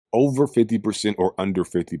over 50% or under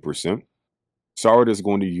 50%, Sarada is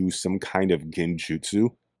going to use some kind of genjutsu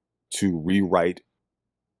to rewrite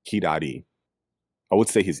Hidari. I would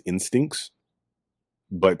say his instincts,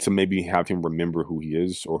 but to maybe have him remember who he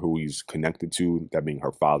is or who he's connected to, that being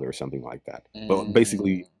her father or something like that. But Mm.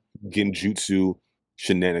 basically, genjutsu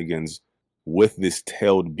shenanigans with this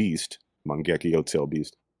tailed beast, Mangekyou tailed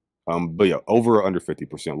beast. But yeah, over or under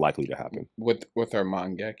 50% likely to happen. With her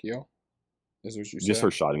Mangekyou, is what you Just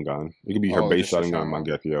her said? Sharingan. It could be her Oh, base just her Sharingan,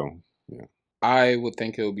 Sharingan. Mangekyou. Yeah. I would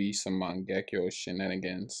think it'll be some Mangekyou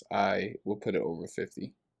shenanigans. I will put it over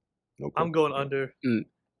 50. Okay. I'm going Yeah. under. Mm.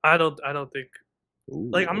 I don't think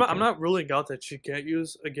like Ooh, I'm okay. not ruling out that she can't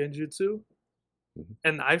use a genjutsu, Mhm.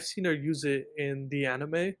 and I've seen her use it in the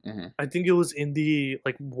anime. Hmm. I think it was in the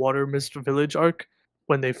like Water Mist Village arc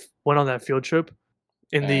when they went on that field trip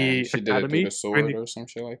in And the she did it through the academy. Or in sword the, or some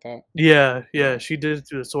shit like that. yeah, yeah, Yeah. she did it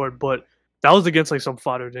through the sword, but that was against like some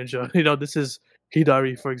fodder ninja. This is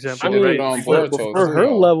Hidari, for She I example, did it right? mean, on but Boruto for too, her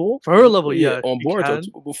though. level, For her level, yeah, yeah, on she Boruto,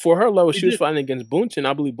 can. for her level, She she was did. fighting against Bunchen.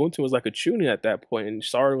 I believe Bunchen was like a Chunin at that point, and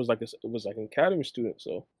Sarada was like was like an academy student.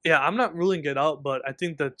 So Yeah, I'm not ruling it out, but I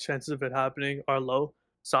think the chances of it happening are low.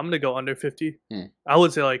 So I'm gonna go under 50. Hmm. I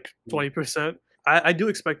would say like mm, 20%. I do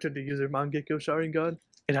expect her to use her Mangekyou Sharingan.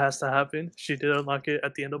 It has to happen. She did unlock it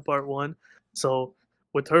at the end of part one. So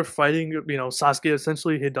with her fighting, Sasuke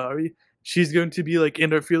essentially Hidari, she's going to be like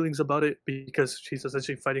in her feelings about it because she's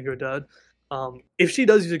essentially fighting her dad. If she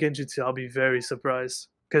does use a Genjutsu, I'll be very surprised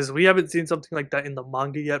because we haven't seen something like that in the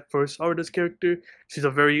manga yet for Sarada's character. She's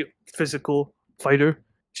a very physical fighter.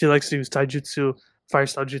 She likes to use taijutsu, fire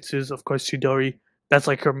style jutsus, of course, Chidori. That's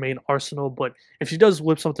like her main arsenal. But if she does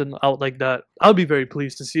whip something out like that, I'll be very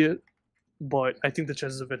pleased to see it. But I think the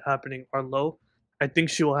chances of it happening are low. I think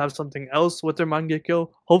she will have something else with her Mangekyo.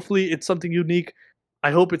 Hopefully, it's something unique.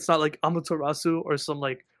 I hope it's not like Amaterasu or some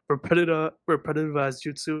like repetitive as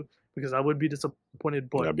jutsu because I would be disappointed.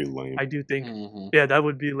 But That'd be lame. I do think, Hmm. yeah, that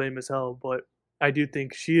would be lame as hell. But I do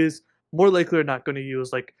think she is more likely or not going to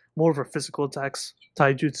use like more of her physical attacks,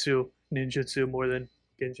 taijutsu, ninjutsu more than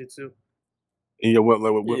genjutsu. And yeah,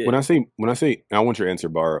 yeah, when I say, and I want your answer,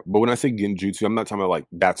 Bar, but when I say genjutsu, I'm not talking about like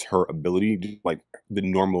that's her ability, just like the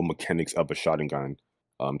normal mechanics of a Sharingan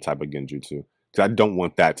type of genjutsu. Because I don't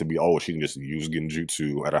want that to be, oh, she can just use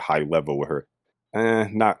genjutsu at a high level with her.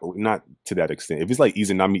 Not to that extent. If it's like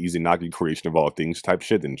Izanagi creation of all things type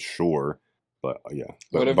shit, then sure. But yeah.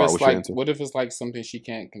 What But if Bar, it's what's your like answer? what if it's like something she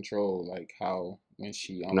can't control, like how when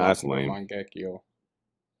she Nah, that's unlocks her lame. Mangekyou?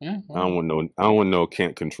 Yeah, I don't well, want no. I don't want no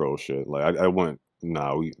can't control shit. Like I want.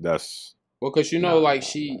 Nah, that's well, cause nah, like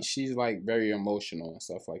nah, nah. she's like very emotional and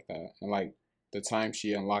stuff like that, and like the time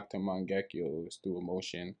she unlocked her Mangekyou was through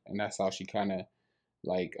emotion, and that's how she kind of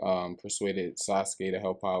like persuaded Sasuke to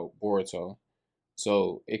help out Boruto.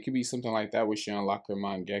 So it could be something like that where she unlocked her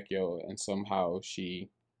Mangekyou and somehow she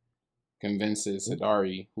convinces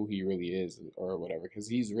Hidari who he really is or whatever, because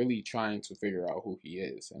he's really trying to figure out who he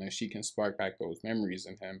is, and if she can spark back those memories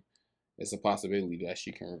in him, it's a possibility that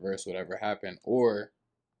she can reverse whatever happened, or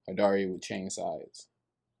Hidari would change sides,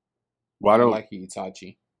 Well, I kind of don't. like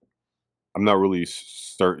Itachi. I'm not really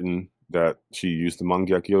certain that she used the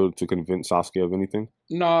Mangekyou to convince Sasuke of anything.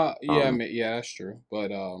 No, yeah, Um, yeah, that's true, but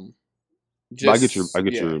but just I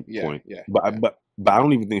get your point. yeah, But I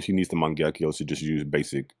don't even think she needs the Mangekyou to just use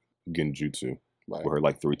basic genjutsu right, with her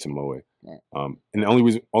like three Tomoe. right. And the only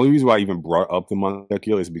reason why I even brought up the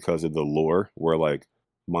Mangekyou is because of the lore where like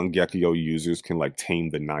Mangekyou users can like tame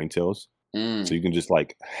the Nine Tails. So Mm, you can just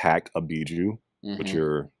like hack a Biju with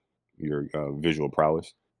mm-hmm. your visual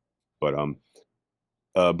prowess. But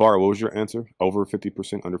Bar, what was your answer? Over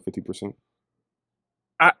 50%, under 50%?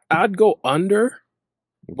 I'd go under.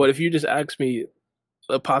 Okay. But if you just ask me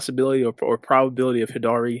a possibility or probability of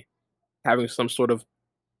Hidari having some sort of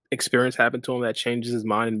experience happen to him that changes his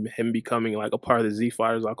mind and him becoming like a part of the Z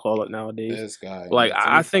Fighters, I call it nowadays. This guy in Like the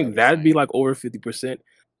I Z think Fighters that'd be thing. like over 50%.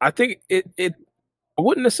 I think it I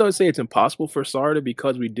wouldn't necessarily say it's impossible for Sarada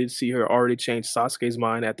because we did see her already change Sasuke's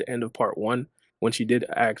mind at the end of part one when she did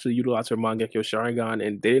actually utilize her Mangekyou Sharingan,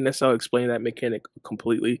 and they didn't necessarily explain that mechanic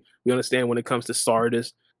completely. We understand when it comes to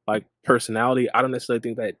Sarada's like personality, I don't necessarily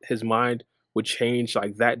think that his mind would change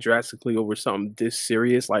like that drastically over something this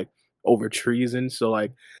serious, like over treason. So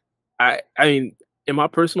like I mean, in my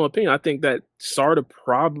personal opinion, I think that Sarda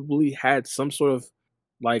probably had some sort of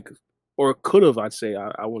like, or could have, I'd say,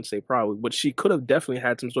 I wouldn't say probably, but she could have definitely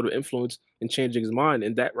had some sort of influence in changing his mind,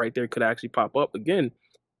 and that right there could actually pop up again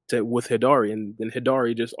to with Hidari, and then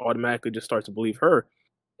Hidari just automatically just starts to believe her.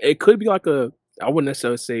 It could be like I wouldn't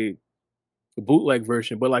necessarily say a bootleg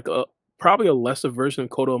version, but like a probably a lesser version of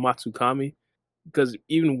Kodo Matsukami, because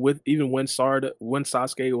even when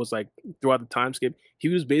Sasuke was like throughout the time skip, he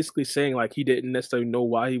was basically saying like he didn't necessarily know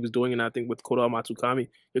why he was doing it. And I think with Kodo Matsukami,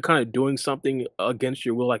 you're kind of doing something against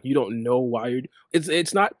your will, like you don't know why you're.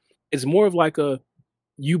 It's not. It's more of like a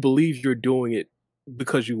you believe you're doing it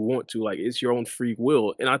because you want to, like it's your own free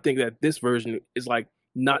will. And I think that this version is like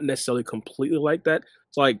not necessarily completely like that.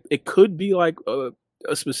 So like it could be like a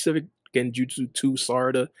specific genjutsu to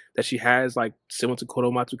Sarada that she has, like similar to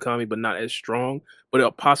Kodo Matsukami, but not as strong. But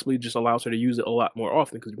it possibly just allows her to use it a lot more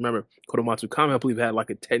often. Because remember, Kodo Matsukami, I believe, had like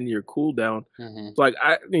a 10-year cooldown. Mm-hmm. So like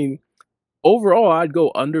I mean, overall, I'd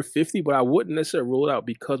go under 50, but I wouldn't necessarily rule it out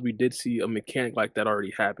because we did see a mechanic like that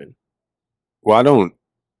already happen. Well, I don't.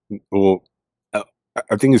 Well,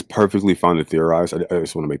 I think it's perfectly fine to theorize. I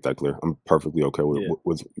just want to make that clear. I'm perfectly okay with Yeah.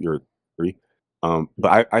 with your theory.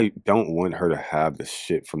 But I don't want her to have the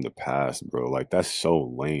shit from the past, bro. Like that's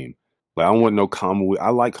so lame. Like I don't want no Kamui. I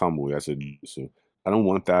like Kamui as a jutsu. I don't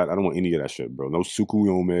want that. I don't want any of that shit, bro. No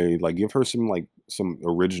Tsukuyomi. Like give her some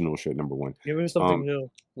original shit. Number one. Give her something new.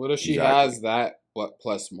 What if she Exactly. has that, but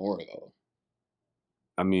plus more though?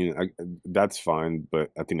 I mean, that's fine,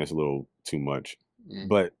 but I think that's a little too much. Mm.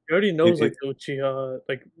 But He already knows it, like the Uchiha,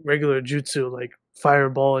 like regular jutsu, like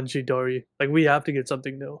Fireball and Chidori. Like we have to get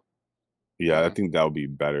something new. yeah, I Mhm. think that would be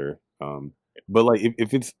better. But like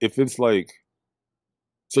if it's like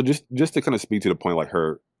so just to kind of speak to the point, like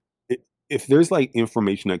if there's like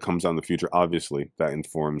information that comes out in the future, obviously that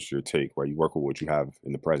informs your take, right? You work with what you have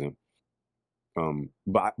in the present.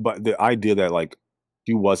 But the idea that like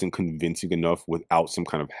he wasn't convincing enough without some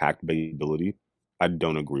kind of hacked ability, I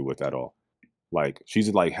don't agree with at all. Like she's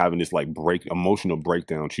like having this like emotional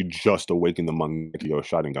breakdown. She just awakened the Mangekyou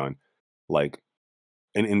Sharingan. Like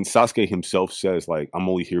and Sasuke himself says, like, I'm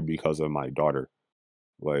only here because of my daughter.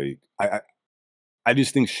 Like I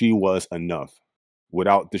just think she was enough.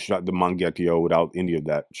 Without the Mangekyou, without any of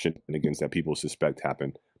that shenanigans that people suspect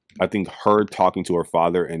happened. I think her talking to her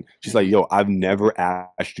father and she's like, Mhm. yo, I've never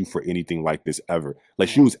asked you for anything like this ever. Like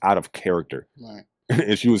she Right. was out of character. Right.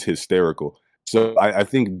 And she was hysterical. So I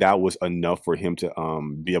think that was enough for him to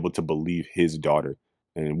be able to believe his daughter.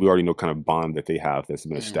 And we already know kind of bond that they have that's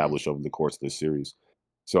been Mhm. established over the course of the series.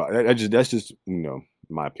 So I just that's just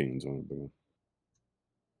my opinions on it. But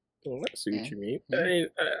Well, I see what you mean. I Mhm. mean,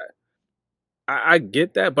 I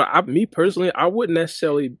get that, but me personally, I wouldn't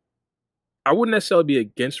necessarily be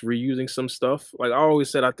against reusing some stuff. Like I always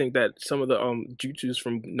said, I think that some of the jutsus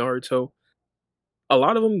from Naruto, a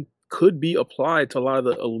lot of them could be applied to a lot of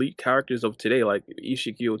the elite characters of today, like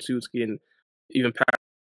Ishiki, Otsutsuki, and even past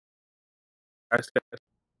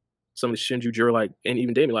some of the Shinjuju, like, and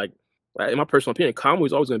even Damien, like, in my personal opinion, Kamui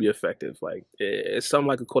is always going to be effective. Like, it's something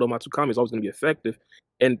like a Kodo Matsukami is always going to be effective.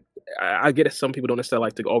 And I get it. Some people don't necessarily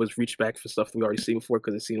like to always reach back for stuff we already seen before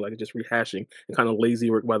because it seemed like it's just rehashing and kind of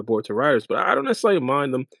lazy work by the Boruto writers. But I don't necessarily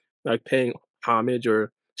mind them like paying homage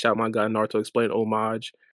or shout my guy Naruto explain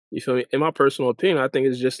homage. You feel me? In my personal opinion, I think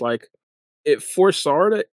it's just like it for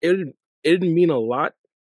Sarda, it didn't mean a lot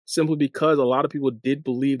simply because a lot of people did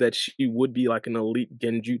believe that she would be like an elite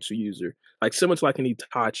genjutsu user, like similar to like an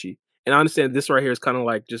Itachi. And I understand this right here is kind of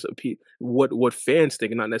like just what fans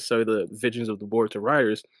think, and not necessarily the visions of the Boruto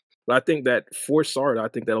writers. But I think that for Sarda, I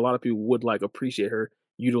think that a lot of people would like appreciate her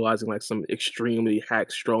utilizing like some extremely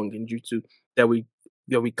hack strong genjutsu that we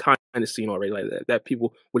kind of seen already, like that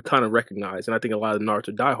people would kind of recognize. And I think a lot of the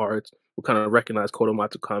Naruto diehards would kind of recognize Kodo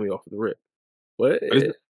Matsukami off of the rip. But I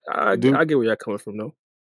just I do get where you're coming from, though.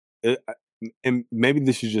 and maybe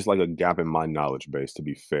this is just like a gap in my knowledge base. To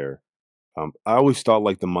be fair, I always thought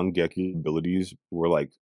like the Mangeki abilities were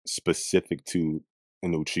like specific to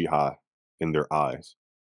an Uchiha in their eyes.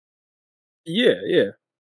 Yeah, yeah.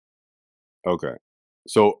 Okay.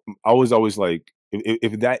 So I was always like,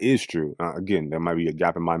 if that is true, again, there might be a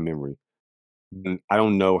gap in my memory. Then I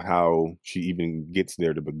don't know how she even gets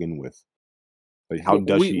there to begin with. Like, how Well,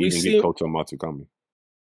 does she even get Koto Matsukami?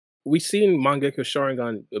 we seen Mangekyou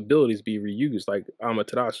Sharingan abilities be reused, like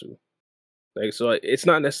Amaterasu. Like, so like, it's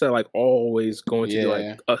not necessarily like always going to be like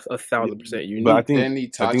Yeah. a Yeah, 1000% but unique. Then I think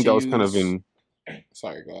that Itachi was kind of use. in.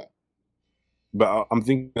 Sorry, go ahead. But I'm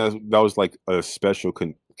thinking that was like a special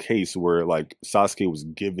case where like Sasuke was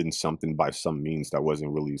given something by some means that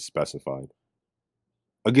wasn't really specified.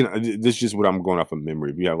 Again, this is just what I'm going off of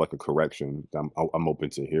memory. If you have like a correction, I'm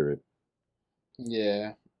open to hear it.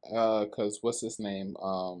 Yeah. Cause what's his name?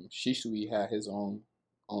 Shisui had his own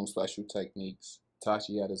special techniques.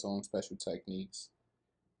 Tachi had his own special techniques,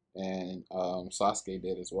 and Sasuke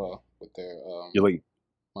did as well with their You're like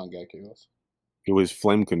Mangekyous. it was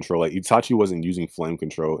flame control. Like Itachi wasn't using flame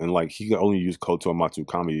control, and like he could only use Koto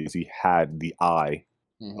Matsukami because he had the eye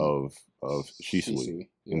Mm-hmm. of Shisui Shisui.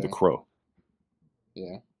 in the Yeah. Crow.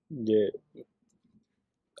 Yeah. Yeah,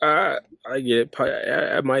 I get it.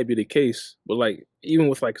 That might be the case, but like even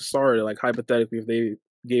with like Sarada, like hypothetically, if they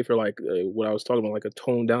gave her like what I was talking about, like a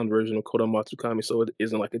toned down version of Kodomatsu Kami, so it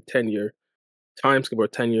isn't like a 10-year time skip or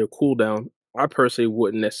 10-year cooldown, I personally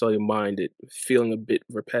wouldn't necessarily mind it feeling a bit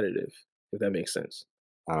repetitive, if that makes sense.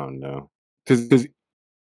 I don't know. Because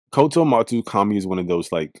Koto Matsu Kami is one of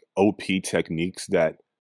those like OP techniques that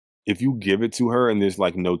if you give it to her and there's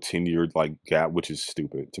like no 10-year like gap, which is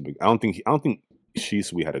stupid to be. I don't think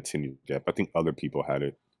Shisui had a 10-year gap. I think other people had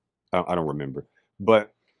it. I don't remember.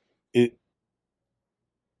 But it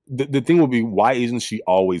the thing will be, why isn't she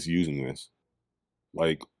always using this?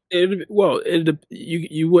 Like,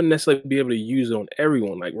 You wouldn't necessarily be able to use it on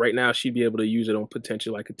everyone. Like right now, she'd be able to use it on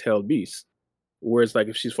potentially like a tailed beast. Whereas like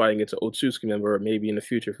if she's fighting against an Otsutsuki member, or maybe in the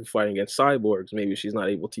future if we're fighting against cyborgs, maybe she's not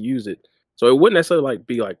able to use it. So it wouldn't necessarily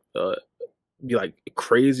be like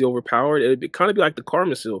crazy overpowered. It'd be, kind of be like the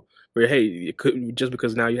Karma Seal, where hey, it could just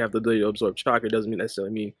because now you have the ability to absorb chakra doesn't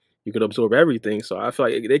necessarily mean you could absorb everything. So I feel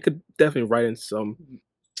like they could definitely write in some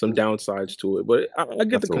downsides to it. But I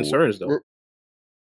get the that's a concerns though.